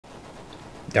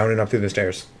Down and up through the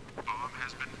stairs.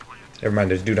 Never mind,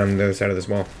 there's a dude on the other side of this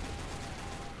wall.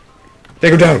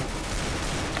 Take him down!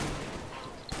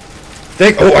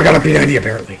 Oh, I got a P90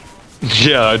 apparently.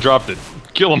 Yeah, I dropped it.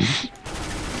 Kill him.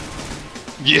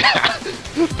 Yeah!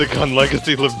 The gun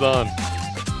legacy lives on.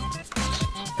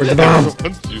 Where's the bomb?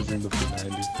 Everyone's using the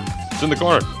P90. It's in the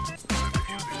corner.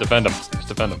 Defend him. Just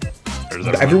defend him.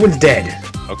 Everyone's dead.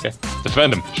 Okay.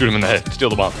 Defend him. Shoot him in the head. Steal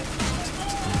the bomb.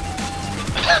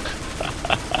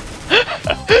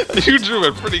 You drew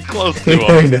it pretty close to him.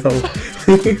 I know.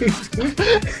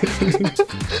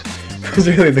 I was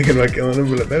really thinking about killing him,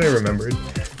 but then I remembered.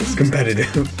 This is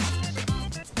competitive.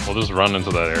 We'll just run into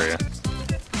that area.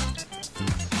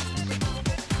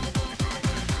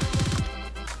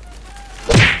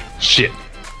 Shit.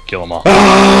 Kill them all.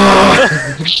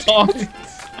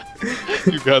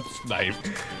 You got sniped.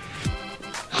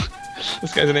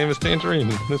 This guy's name is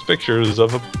Tangerine. This picture is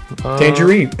of a...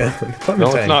 Tangerine?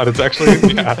 No, it's not. It's actually...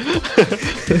 Yeah.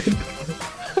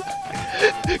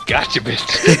 Gotcha, bitch.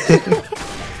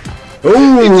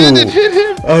 Ooh! He didn't hit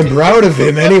him! I'm proud of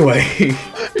him anyway.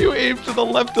 You aimed to the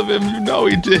left of him. You know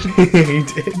he did. He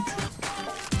did.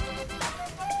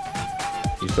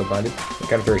 You still find it? I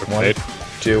got a 3. 1,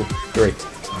 2, 3.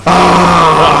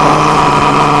 Ah!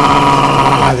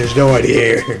 There's no one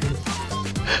here.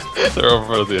 They're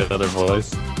over the other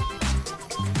boys.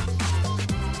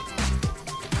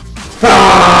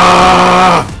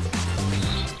 Ah!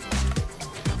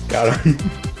 Got him.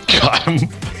 Got him.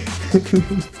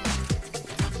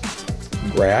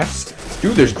 Graphs?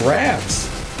 Dude, there's graphs.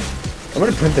 I'm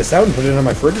gonna print this out and put it on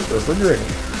my refrigerator.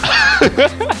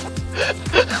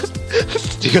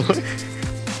 Steely.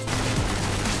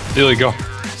 Steely, go.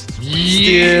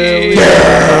 Steely.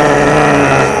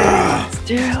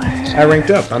 I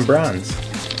ranked up. I'm bronze.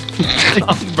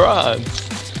 I'm bronze.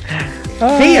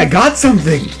 Hey, I got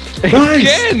something. Guys,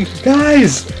 Again!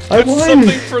 Guys, I It's won.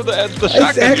 something for the It's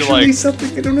shotgun you actually like.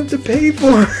 something I don't have to pay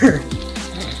for.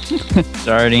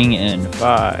 Starting in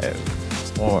 5,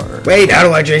 4. Wait, how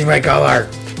do I change my color?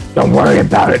 Don't worry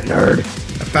about it, nerd.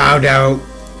 I found out.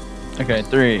 Okay,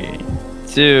 3,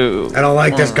 2. I don't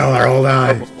like this color. Hold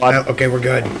on. Okay, we're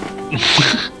good.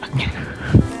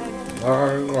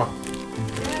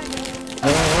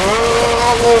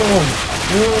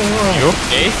 You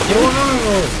okay?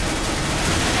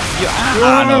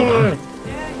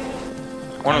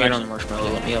 I wanna get on the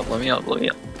marshmallow. Let me up, let me up, let me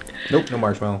up. Nope, no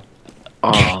marshmallow.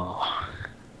 Oh.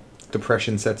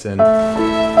 Depression sets in.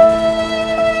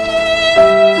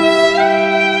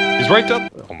 He's right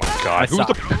up. Oh my god. Who's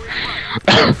the...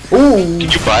 Ooh!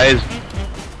 Can you buy his...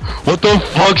 What the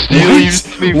fuck, Steely? You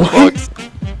silly fuck.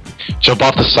 Jump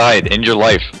off the side, end your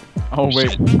life. Oh,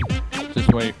 wait.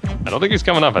 Just wait. I don't think he's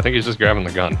coming up. I think he's just grabbing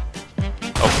the gun.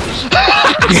 Oh.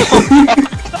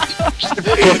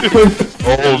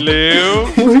 Hello?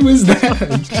 What was that?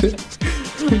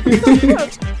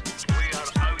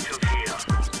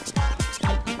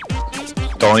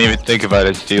 Don't even think about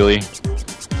it, Steely.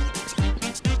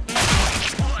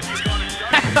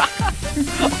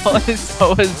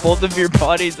 So as both of your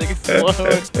bodies explode.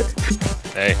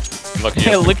 Hey, look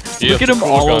Yeah, look at him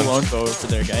all guns. alone over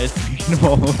there, guys. Look at him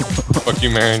all alone. Fuck you,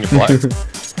 Marion, you're black.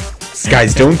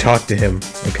 Guys, don't talk to him,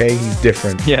 okay? He's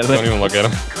different. Yeah, Don't even look at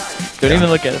him. don't even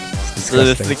look at him. It's So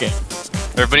this is disgusting. the game.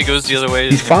 Everybody goes the other way.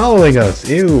 He's following us.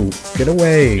 Ew. Get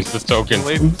away. He's the token.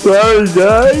 I'm sorry,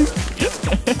 guys.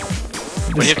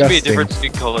 But you have to be a different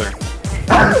skin color.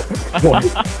 What?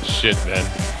 Shit, man.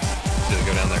 Steely,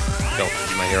 go down there. Go,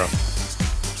 be my hero.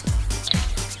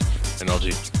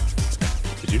 MLG.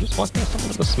 Did you just walk past someone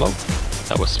with the smoke?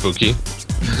 That was spooky.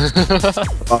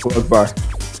 Bar.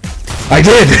 I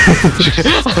did.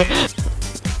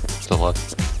 To the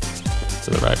left. To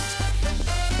the right.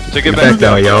 Take it Back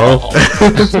now, y'all.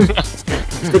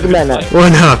 Take a minute.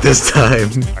 One hop this time.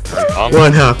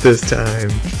 One hop this time.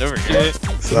 Over here.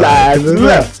 Slide to the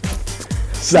left.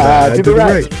 Slide to the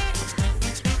right.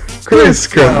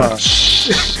 Crisscross.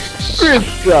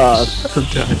 Crisscross. I'm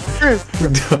done.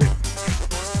 I'm done.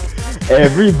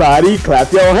 Everybody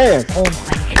clap your hands. Oh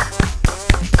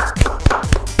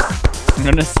I'm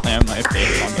gonna slam my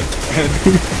face on this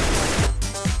bed.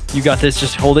 You got this,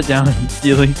 just hold it down,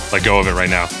 Steely. Let go of it right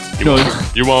now. You No.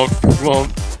 won't. You won't. You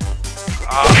won't.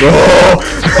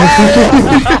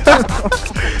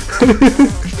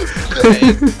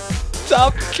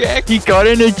 Stop kick! He got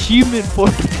an achievement for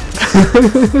it.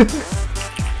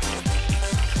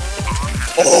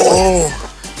 Oh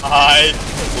my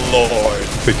lord.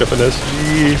 Picked up an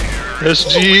SG.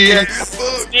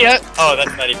 SG. Yeah. Oh,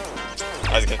 that's funny.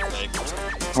 I was gonna say.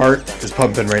 Heart is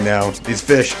pumping right now. These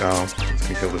fish. Oh, it's gonna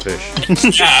kill the fish.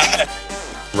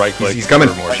 Right click. He's coming.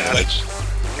 For more damage.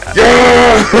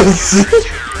 Yes!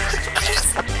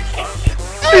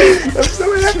 I'm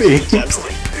so happy.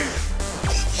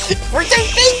 We're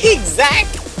just thinking, Zach!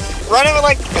 Run over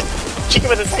like a chicken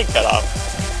with his head cut off.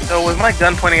 So was my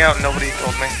gun pointing out and nobody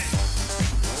told me?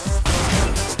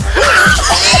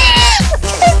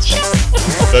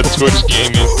 That's Twitch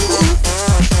gaming.